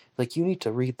way, like, you need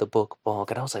to read the book Bonk.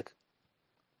 And I was like,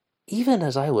 even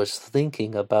as I was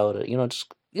thinking about it,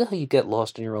 just, how you get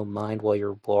lost in your own mind while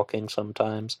you're walking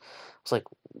sometimes. I was like,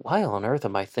 why on earth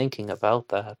am I thinking about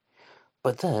that?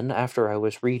 But then, after I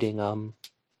was reading,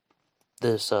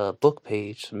 this book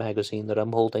page magazine that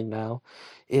I'm holding now.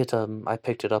 I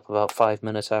picked it up about 5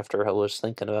 minutes after I was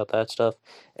thinking about that stuff,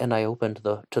 and I opened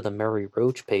the Mary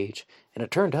Roach page, and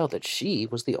it turned out that she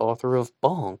was the author of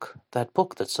Bonk, that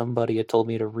book that somebody had told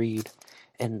me to read,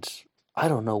 and I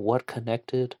don't know what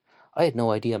connected. I had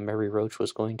no idea Mary Roach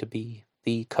was going to be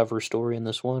the cover story in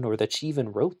this one, or that she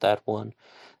even wrote that one.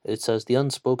 It says the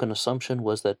unspoken assumption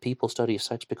was that people study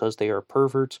sex because they are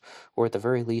perverts, or at the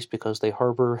very least because they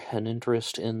harbor an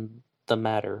interest in the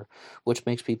matter, which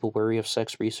makes people wary of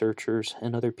sex researchers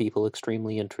and other people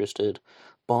extremely interested.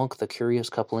 Bonk, The Curious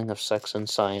Coupling of Sex and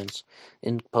Science,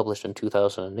 published in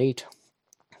 2008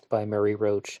 by Mary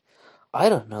Roach. I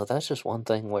don't know, that's just one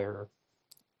thing where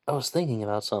I was thinking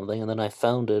about something and then I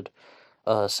found it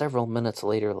several minutes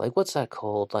later. Like, what's that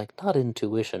called? Like, not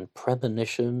intuition,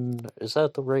 premonition? Is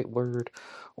that the right word?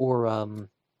 Or,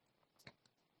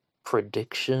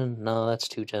 prediction? No, that's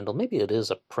too gentle. Maybe it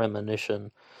is a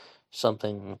premonition,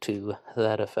 something to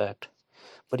that effect.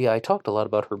 But yeah, I talked a lot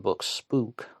about her book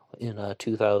Spook in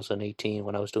 2018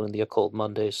 when I was doing the Occult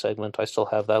Mondays segment. I still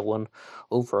have that one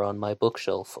over on my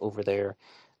bookshelf over there.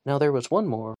 Now, there was one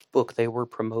more book they were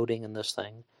promoting in this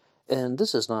thing, and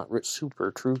this is not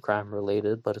super true crime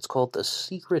related, but it's called The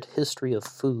Secret History of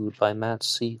Food by Matt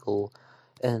Siegel,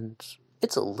 and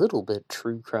it's a little bit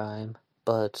true crime,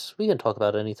 but we can talk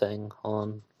about anything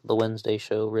on the Wednesday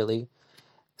show, really.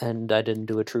 And I didn't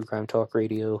do a true crime talk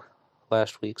radio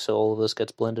last week, so all of this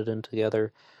gets blended in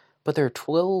together. But there are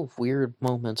 12 weird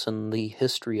moments in the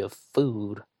history of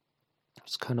food.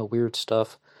 It's kind of weird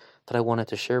stuff that I wanted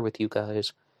to share with you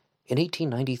guys. In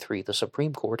 1893, the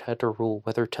Supreme Court had to rule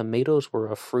whether tomatoes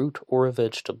were a fruit or a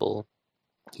vegetable.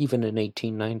 Even in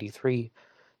 1893,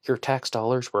 your tax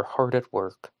dollars were hard at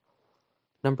work.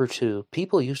 Number 2,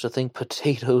 people used to think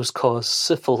potatoes caused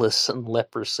syphilis and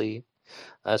leprosy.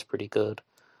 That's pretty good.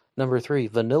 Number 3,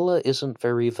 vanilla isn't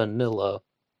very vanilla.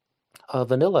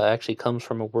 Vanilla actually comes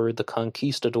from a word the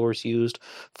conquistadors used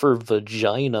for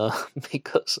vagina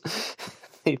because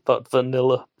they thought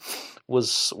vanilla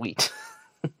was sweet.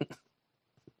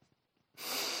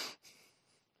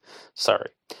 Sorry.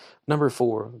 Number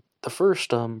 4, the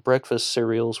first breakfast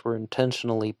cereals were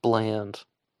intentionally bland.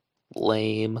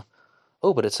 Lame.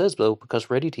 Oh, but it says, though,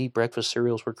 because ready-to-eat breakfast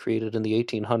cereals were created in the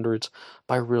 1800s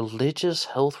by religious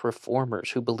health reformers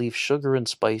who believed sugar and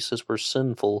spices were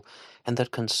sinful and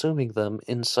that consuming them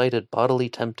incited bodily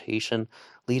temptation,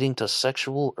 leading to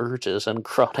sexual urges and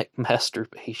chronic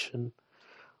masturbation.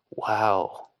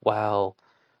 Wow. Wow.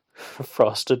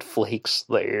 Frosted Flakes,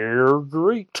 they're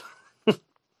great.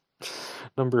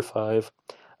 Number 5.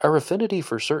 Our affinity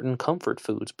for certain comfort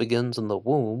foods begins in the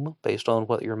womb, based on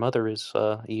what your mother is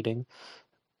eating.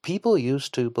 People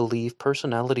used to believe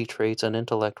personality traits and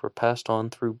intellect were passed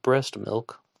on through breast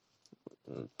milk.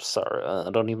 Sorry, I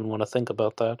don't even want to think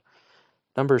about that.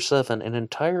 Number 7, an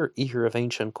entire ear of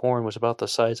ancient corn was about the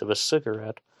size of a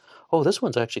cigarette. Oh, this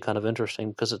one's actually kind of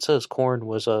interesting because it says corn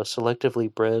was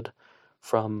selectively bred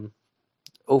from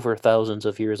over thousands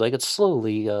of years. Like, it's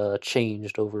slowly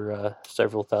changed over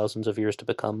several thousands of years to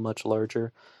become much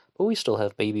larger. But we still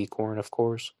have baby corn, of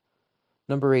course.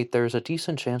 Number 8, there's a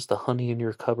decent chance the honey in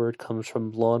your cupboard comes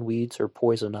from lawn weeds or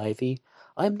poison ivy.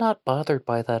 I'm not bothered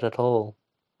by that at all.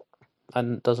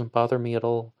 It doesn't bother me at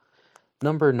all.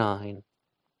 Number 9,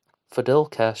 Fidel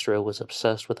Castro was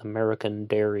obsessed with American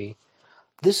dairy.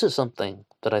 This is something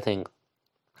that I think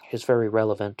is very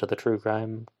relevant to the true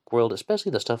crime world,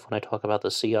 especially the stuff when I talk about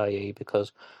the CIA,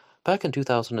 because back in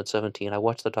 2017, I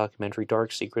watched the documentary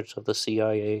Dark Secrets of the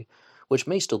CIA, which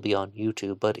may still be on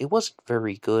YouTube, but it wasn't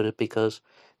very good because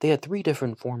they had 3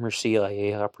 different former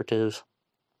CIA operatives,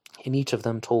 and each of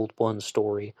them told one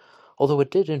story. Although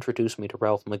it did introduce me to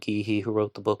Ralph McGehee, who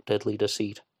wrote the book Deadly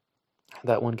Deceit.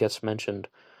 That one gets mentioned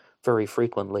very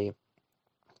frequently.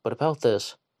 But about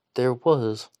this, there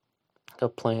was a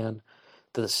plan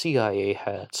that the CIA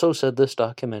had, so said this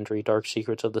documentary, Dark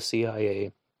Secrets of the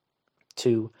CIA,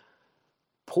 to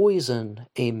poison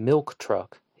a milk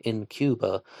truck in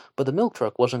Cuba, but the milk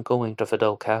truck wasn't going to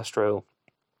Fidel Castro.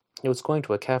 It was going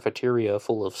to a cafeteria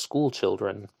full of school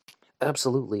children.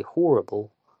 Absolutely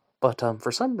horrible. But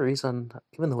for some reason,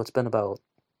 even though it's been about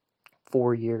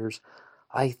 4 years,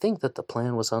 I think that the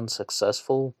plan was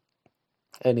unsuccessful.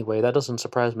 Anyway, that doesn't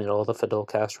surprise me at all that Fidel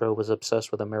Castro was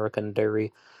obsessed with American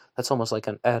dairy. That's almost like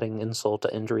an adding insult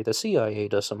to injury. The CIA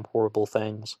does some horrible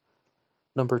things.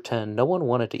 Number 10. No one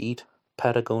wanted to eat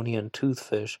Patagonian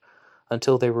toothfish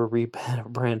until they were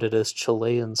rebranded as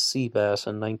Chilean sea bass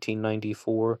in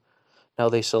 1994. Now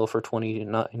they sell for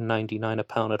 $29.99 a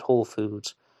pound at Whole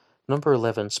Foods. Number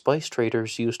 11. Spice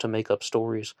traders used to make up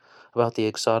stories about the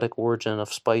exotic origin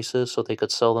of spices so they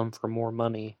could sell them for more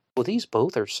money. Well, these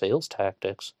both are sales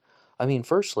tactics. I mean,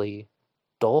 firstly,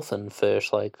 dolphin fish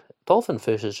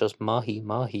is just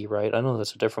mahi-mahi, right? I know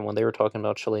that's a different one. They were talking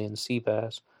about Chilean sea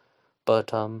bass.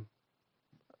 But,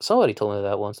 somebody told me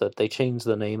that once, that they changed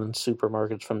the name in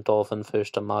supermarkets from dolphin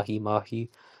fish to mahi-mahi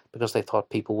because they thought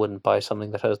people wouldn't buy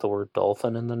something that has the word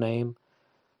dolphin in the name.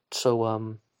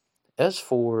 So, as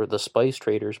for the spice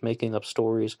traders making up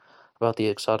stories about the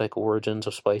exotic origins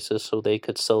of spices so they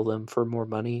could sell them for more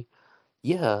money,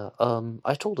 yeah,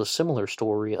 I told a similar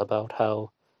story about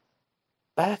how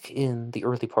back in the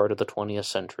early part of the 20th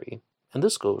century, and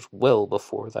this goes well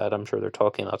before that, I'm sure they're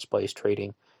talking about spice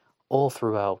trading all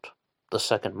throughout the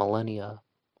second millennia,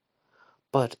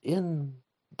 but in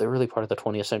the early part of the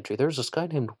 20th century, there's this guy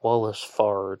named Wallace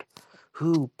Fard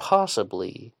who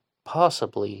possibly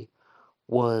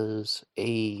was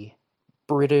a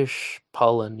British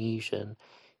Polynesian.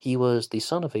 He was the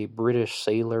son of a British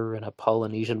sailor and a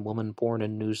Polynesian woman born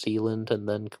in New Zealand and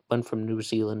then went from New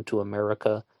Zealand to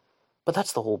America. But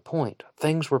that's the whole point.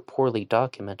 Things were poorly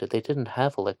documented. They didn't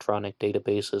have electronic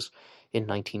databases in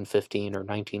 1915 or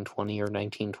 1920 or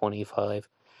 1925.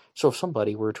 So if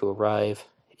somebody were to arrive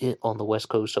on the west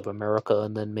coast of America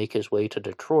and then make his way to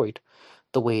Detroit,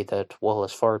 the way that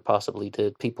Wallace Fard possibly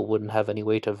did, people wouldn't have any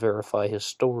way to verify his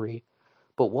story.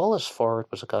 But Wallace Fard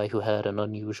was a guy who had an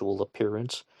unusual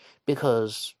appearance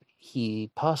because he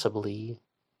possibly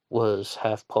was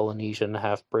half Polynesian,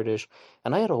 half British,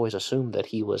 and I had always assumed that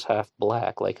he was half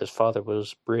black, like his father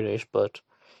was British, but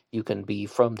you can be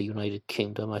from the United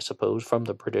Kingdom, I suppose, from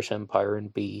the British Empire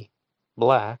and be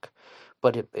black.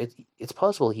 But it's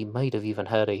possible he might have even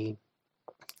had a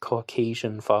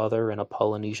Caucasian father and a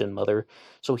Polynesian mother,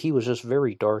 so he was just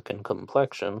very dark in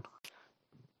complexion,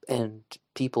 and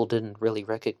people didn't really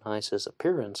recognize his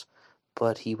appearance,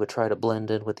 but he would try to blend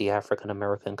in with the African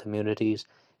American communities.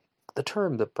 The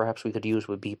term that perhaps we could use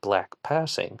would be black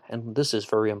passing, and this is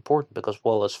very important because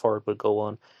Wallace Fard would go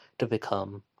on to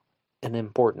become an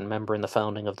important member in the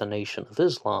founding of the Nation of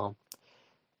Islam.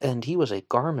 And he was a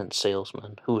garment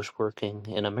salesman who was working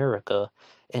in America,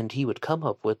 and he would come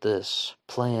up with this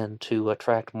plan to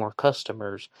attract more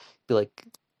customers. Be like,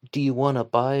 do you want to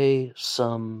buy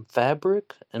some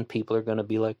fabric? And people are going to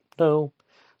be like, no.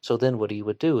 So then what he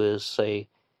would do is say,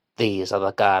 these are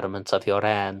the garments of your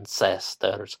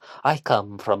ancestors. I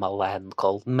come from a land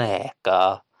called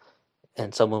Mecca.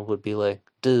 And someone would be like,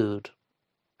 dude,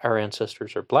 our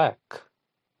ancestors are black.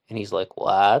 And he's like,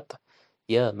 what?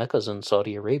 Yeah, Mecca's in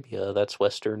Saudi Arabia. That's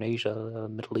Western Asia,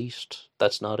 Middle East.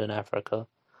 That's not in Africa.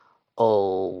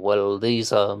 Oh, well,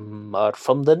 these are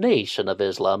from the Nation of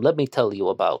Islam. Let me tell you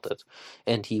about it.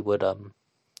 And he would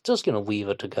just weave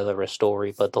it together a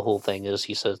story, but the whole thing is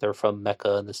he says they're from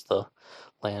Mecca and it's the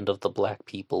land of the black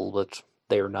people, but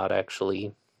they're not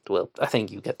actually. Well, I think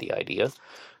you get the idea.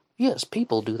 Yes,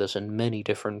 people do this in many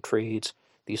different trades.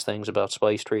 These things about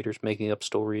spice traders making up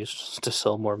stories to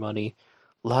sell more money.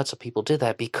 Lots of people did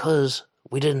that because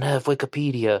We didn't have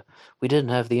Wikipedia. We didn't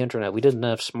have the internet. We didn't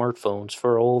have smartphones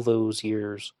for all those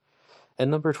years. And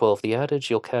number 12, the adage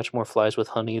you'll catch more flies with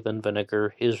honey than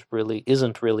vinegar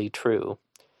isn't really true.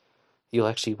 You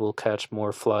actually will catch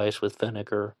more flies with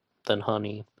vinegar than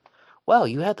honey. Wow,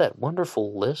 you had that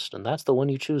wonderful list, and that's the one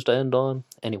you choose to end on?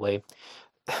 Anyway,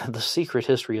 The Secret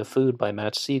History of Food by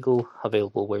Matt Siegel,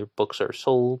 available where books are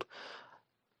sold.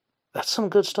 That's some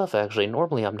good stuff, actually.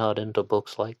 Normally I'm not into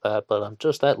books like that, but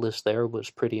just that list there was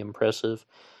pretty impressive.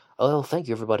 Well, thank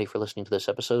you everybody for listening to this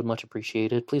episode. Much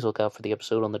appreciated. Please look out for the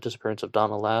episode on the disappearance of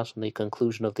Donna Lass and the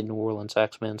conclusion of the New Orleans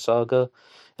Axeman saga.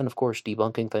 And of course,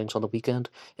 debunking things on the weekend.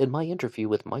 And my interview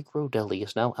with Mike Rodelli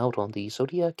is now out on the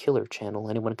Zodiac Killer channel.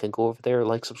 Anyone can go over there,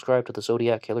 subscribe to the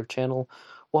Zodiac Killer channel,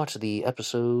 watch the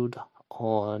episode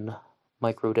on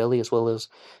Mike Rodelli, as well as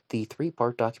the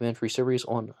 3-part documentary series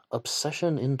on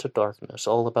Obsession into Darkness,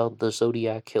 all about the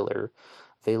Zodiac Killer,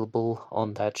 available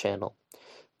on that channel.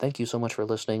 Thank you so much for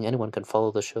listening. Anyone can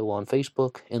follow the show on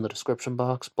Facebook, in the description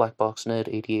box,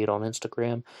 BlackBoxNed88 on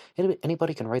Instagram.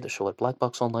 Anybody can write the show at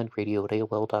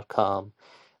blackboxonlineradio@aol.com.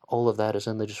 All of that is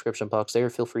in the description box there.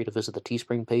 Feel free to visit the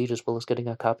Teespring page, as well as getting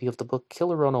a copy of the book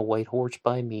Killer on a White Horse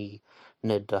by me,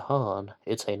 Ned DeHaan.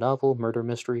 It's a novel, murder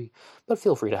mystery, but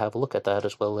feel free to have a look at that,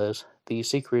 as well as The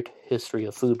Secret History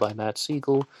of Food by Matt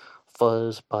Siegel,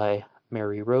 Fuzz by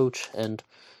Mary Roach, and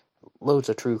loads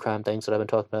of true crime things that I've been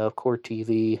talking about, Court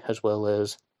TV, as well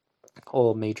as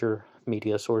all major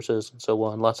media sources and so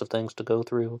on. Lots of things to go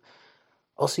through.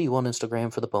 I'll see you on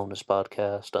Instagram for the bonus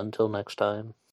podcast. Until next time.